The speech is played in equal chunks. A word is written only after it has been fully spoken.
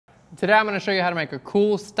Today I'm going to show you how to make a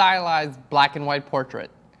cool stylized black and white portrait.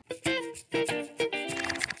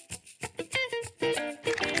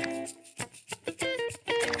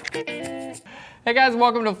 Hey guys,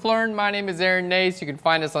 welcome to Phlearn. My name is Aaron Nace. You can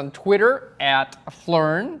find us on Twitter at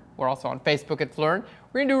Phlearn. We're also on Facebook at Phlearn.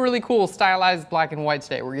 We're going to do a really cool stylized black and white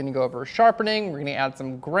today. We're going to go over sharpening. We're going to add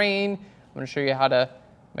some grain. I'm going to show you how to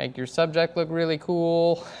make your subject look really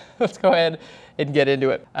cool. Let's go ahead and get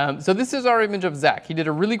into it. So this is our image of Zach. He did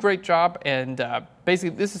a really great job, and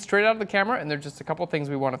basically this is straight out of the camera, and there's just a couple things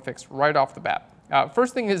we want to fix right off the bat.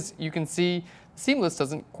 First thing is you can see the seamless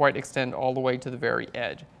doesn't quite extend all the way to the very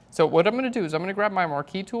edge. So what I'm going to do is I'm going to grab my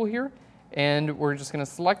marquee tool here, and we're just going to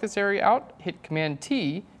select this area out, hit Command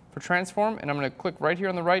T for transform, and I'm going to click right here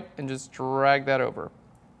on the right and just drag that over.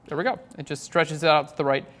 There we go. It just stretches it out to the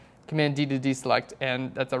right. Command D to deselect,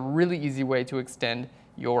 and that's a really easy way to extend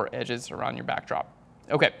your edges around your backdrop.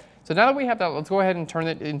 Okay, so now that we have that, let's go ahead and turn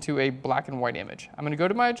it into a black and white image. I'm going to go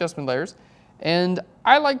to my adjustment layers, and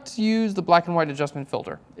I like to use the black and white adjustment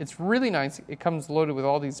filter. It's really nice. It comes loaded with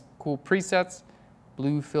all these cool presets.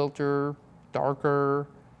 Blue filter, darker,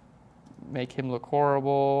 make him look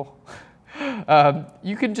horrible.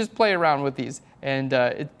 You can just play around with these, and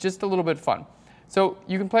it's just a little bit fun. So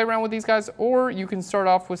you can play around with these guys, or you can start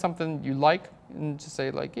off with something you like and just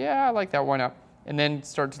say like, yeah, I like that, why not? And then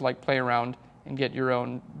start to like play around and get your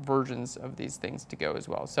own versions of these things to go as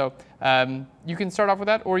well. So you can start off with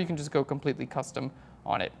that, or you can just go completely custom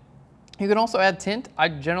on it. You can also add tint. I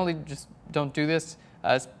generally just don't do this,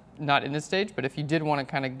 not in this stage, but if you did want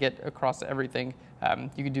to kind of get across everything,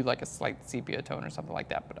 you could do like a slight sepia tone or something like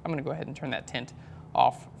that. But I'm going to go ahead and turn that tint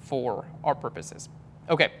off for our purposes.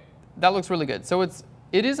 Okay. That looks really good. So it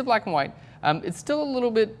is a black and white. It's still a little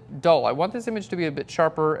bit dull. I want this image to be a bit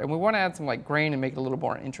sharper, and we want to add some like grain and make it a little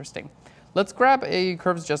more interesting. Let's grab a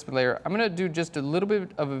curves adjustment layer. I'm going to do just a little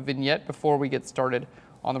bit of a vignette before we get started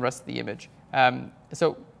on the rest of the image.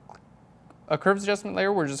 So a curves adjustment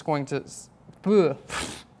layer, we're just going to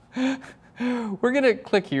we're going to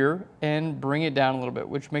click here and bring it down a little bit,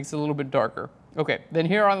 which makes it a little bit darker. Okay, then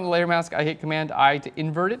here on the layer mask, I hit Command I to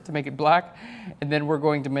invert it to make it black, and then we're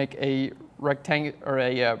going to make a rectangle or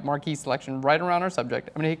a marquee selection right around our subject.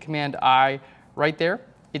 I'm going to hit Command I right there.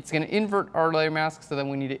 It's going to invert our layer mask, so then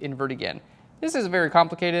we need to invert again. This is very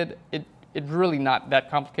complicated. It's really not that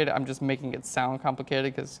complicated. I'm just making it sound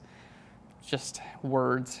complicated because just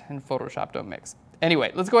words and Photoshop don't mix.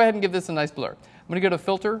 Anyway, let's go ahead and give this a nice blur. I'm going to go to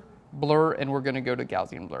Filter, Blur, and we're going to go to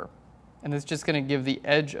Gaussian Blur. And it's just going to give the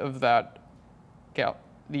edge of that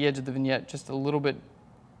the edge of the vignette just a little bit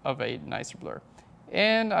of a nicer blur.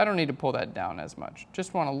 And I don't need to pull that down as much.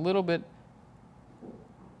 Just want a little bit.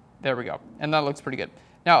 There we go. And that looks pretty good.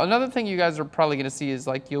 Now, another thing you guys are probably going to see is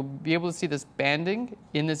like you'll be able to see this banding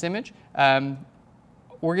in this image. We're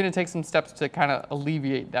going to take some steps to kind of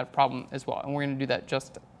alleviate that problem as well. And we're going to do that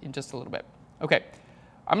in just a little bit. Okay.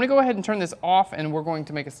 I'm going to go ahead and turn this off, and we're going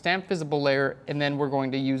to make a stamp visible layer, and then we're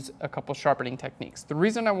going to use a couple sharpening techniques. The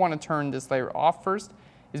reason I want to turn this layer off first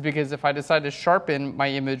is because if I decide to sharpen my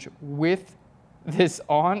image with this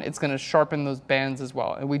on, it's going to sharpen those bands as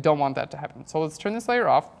well, and we don't want that to happen. So let's turn this layer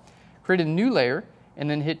off, create a new layer, and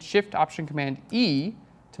then hit Shift Option Command E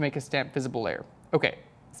to make a stamp visible layer. Okay,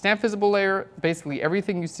 stamp visible layer, basically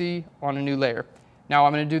everything you see on a new layer. Now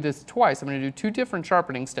I'm going to do this twice. I'm going to do two different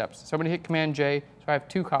sharpening steps. So I'm going to hit Command J, so I have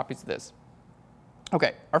two copies of this.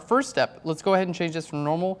 Okay, our first step, let's go ahead and change this from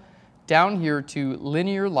normal down here to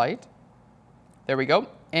linear light. There we go.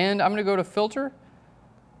 And I'm going to go to Filter,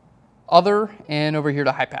 Other, and over here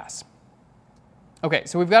to High Pass. Okay,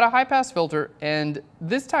 so we've got a high pass filter, and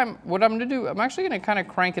this time what I'm going to do, I'm actually going to kind of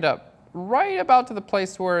crank it up right about to the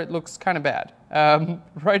place where it looks kind of bad.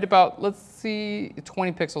 Right about, let's see,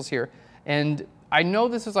 20 pixels here. And I know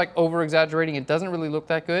this is like over exaggerating, it doesn't really look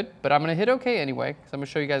that good, but I'm going to hit OK anyway, because I'm going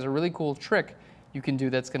to show you guys a really cool trick you can do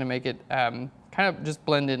that's going to make it kind of just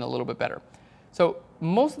blend in a little bit better. So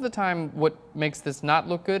most of the time what makes this not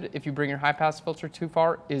look good if you bring your high pass filter too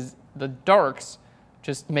far is the darks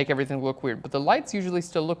just make everything look weird, but the lights usually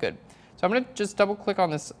still look good. So I'm going to just double click on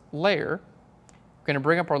this layer. I'm going to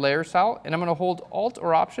bring up our layer style, and I'm going to hold Alt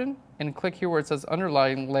or Option and click here where it says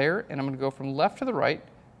underlying layer, and I'm going to go from left to the right.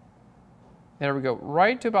 There we go,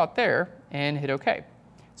 right to about there, and hit OK.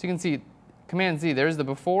 So you can see Command Z, there's the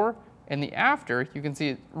before and the after. You can see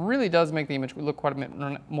it really does make the image look quite a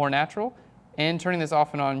bit more natural. And turning this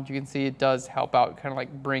off and on, you can see it does help out, kind of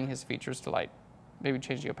like bring his features to light. Maybe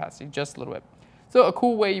change the opacity just a little bit. So a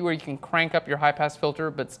cool way where you can crank up your high pass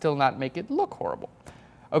filter, but still not make it look horrible.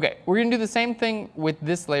 Okay, we're going to do the same thing with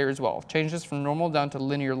this layer as well. Change this from normal down to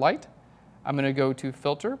linear light. I'm going to go to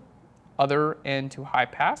Filter, other and to high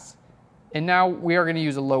pass. And now we are going to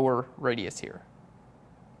use a lower radius here.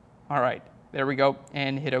 All right, there we go,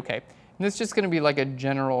 and hit OK. And this is just going to be like a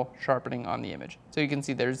general sharpening on the image. So you can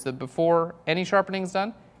see there's the before any sharpening is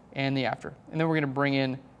done and the after. And then we're going to bring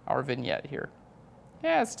in our vignette here.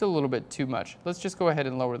 Yeah, it's still a little bit too much. Let's just go ahead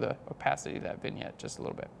and lower the opacity of that vignette just a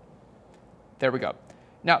little bit. There we go.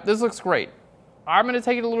 Now, this looks great. I'm going to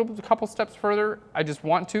take it a couple steps further. I just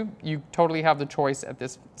want to. You totally have the choice at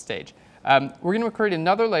this stage. We're going to create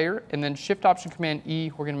another layer, and then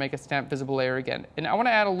Shift-Option-Command-E, we're going to make a stamp visible layer again. And I want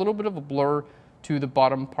to add a little bit of a blur to the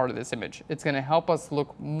bottom part of this image. It's going to help us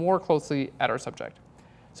look more closely at our subject.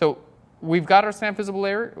 So we've got our stamp visible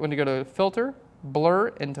layer. We're going to go to Filter, Blur,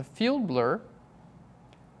 into Field Blur.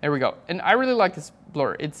 There we go. And I really like this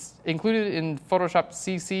blur. It's included in Photoshop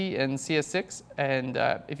CC and CS6. And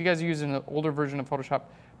if you guys are using an older version of Photoshop,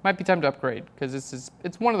 might be time to upgrade, because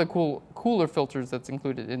it's one of the cooler filters that's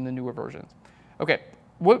included in the newer versions. Okay,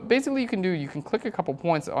 what basically you can do, you can click a couple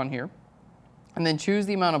points on here, and then choose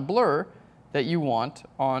the amount of blur that you want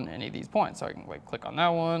on any of these points. So I can like click on that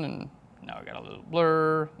one, and now I got a little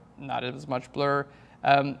blur, not as much blur.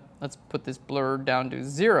 Let's put this blur down to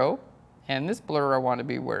 0, and this blur I want to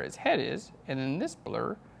be where his head is, and then this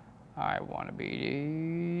blur I want to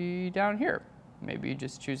be down here. Maybe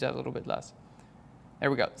just choose that a little bit less. There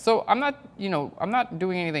we go. So I'm not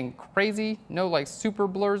doing anything crazy, no like super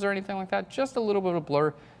blurs or anything like that, just a little bit of blur.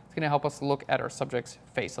 It's going to help us look at our subject's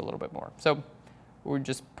face a little bit more. So we'll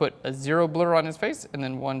just put a 0 blur on his face and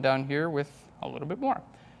then one down here with a little bit more.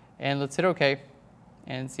 And let's hit OK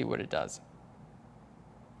and see what it does.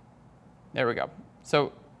 There we go.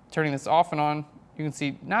 So turning this off and on, you can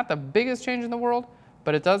see not the biggest change in the world,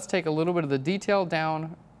 but it does take a little bit of the detail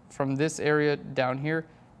down from this area down here,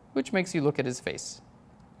 which makes you look at his face.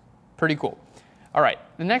 Pretty cool. All right,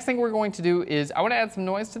 the next thing we're going to do is I want to add some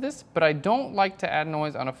noise to this, but I don't like to add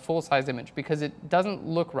noise on a full-size image because it doesn't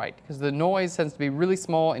look right, because the noise tends to be really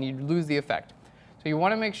small and you lose the effect. So you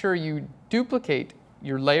want to make sure you duplicate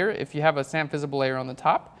your layer if you have a stamp visible layer on the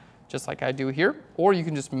top, just like I do here, or you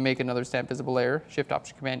can just make another stamp visible layer,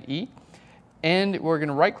 Shift-Option-Command-E, and we're going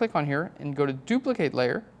to right-click on here and go to Duplicate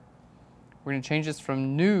Layer. We're going to change this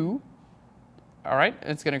from New. All right,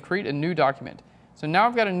 it's going to create a new document. So now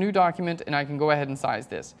I've got a new document and I can go ahead and size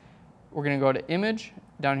this. We're going to go to Image,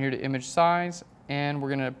 down here to Image Size, and we're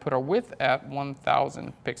going to put our width at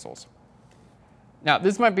 1000 pixels. Now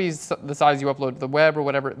this might be the size you upload to the web or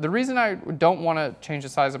whatever. The reason I don't want to change the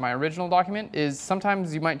size of my original document is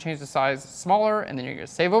sometimes you might change the size smaller and then you're going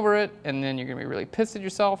to save over it and then you're going to be really pissed at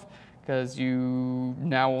yourself because you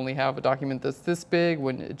now only have a document that's this big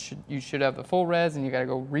when you should have the full res and you got to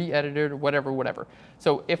go re-edit it or whatever.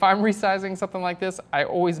 So if I'm resizing something like this, I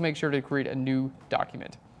always make sure to create a new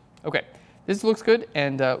document. Okay, this looks good,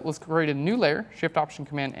 and let's create a new layer,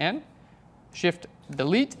 Shift-Option-Command-N.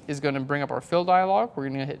 Shift-Delete is going to bring up our fill dialog. We're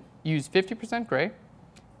going to use 50% gray.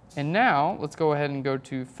 And now let's go ahead and go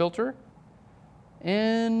to Filter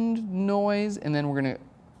and Noise, and then we're going to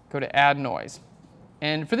go to Add Noise.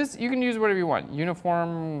 And for this, you can use whatever you want.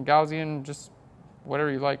 Uniform, Gaussian, just whatever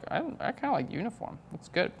you like. I kind of like uniform. Looks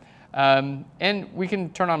good. And we can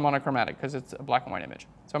turn on monochromatic because it's a black and white image.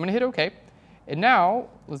 So I'm going to hit OK. And now,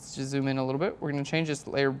 let's just zoom in a little bit. We're going to change this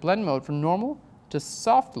layer blend mode from normal to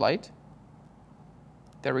soft light.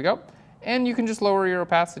 There we go. And you can just lower your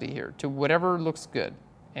opacity here to whatever looks good.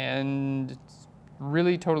 And it's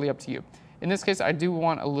really totally up to you. In this case, I do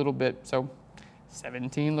want a little bit, so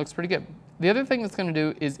 17 looks pretty good. The other thing it's going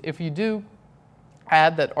to do is if you do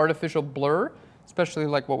add that artificial blur, especially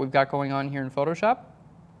like what we've got going on here in Photoshop,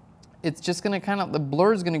 it's just going to the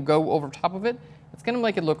blur is going to go over top of it. It's going to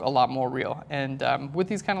make it look a lot more real. And with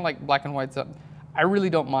these kind of like black and whites, I really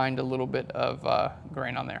don't mind a little bit of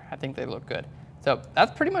grain on there. I think they look good. So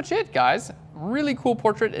that's pretty much it, guys. Really cool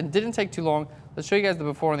portrait and didn't take too long. Let's show you guys the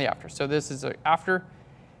before and the after. So this is after.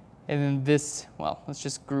 And then this, well, let's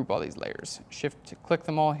just group all these layers. Shift to click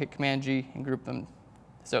them all, hit Command-G, and group them.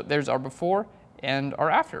 So there's our before and our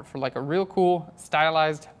after for like a real cool,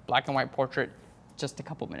 stylized black and white portrait, just a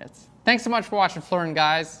couple minutes. Thanks so much for watching Phlearn,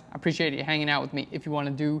 guys. I appreciate you hanging out with me. If you want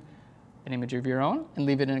to do an image of your own and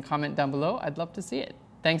leave it in a comment down below, I'd love to see it.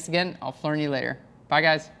 Thanks again. I'll Phlearn you later. Bye,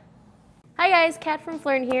 guys. Hi guys, Kat from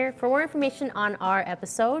Phlearn here. For more information on our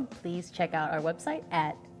episode, please check out our website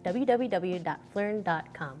at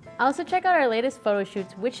www.phlearn.com. Also check out our latest photo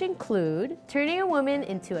shoots, which include turning a woman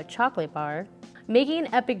into a chocolate bar, making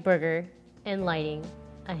an epic burger, and lighting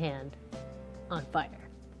a hand on fire.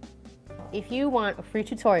 If you want a free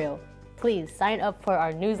tutorial, please sign up for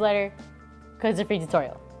our newsletter because it's a free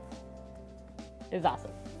tutorial. It's awesome.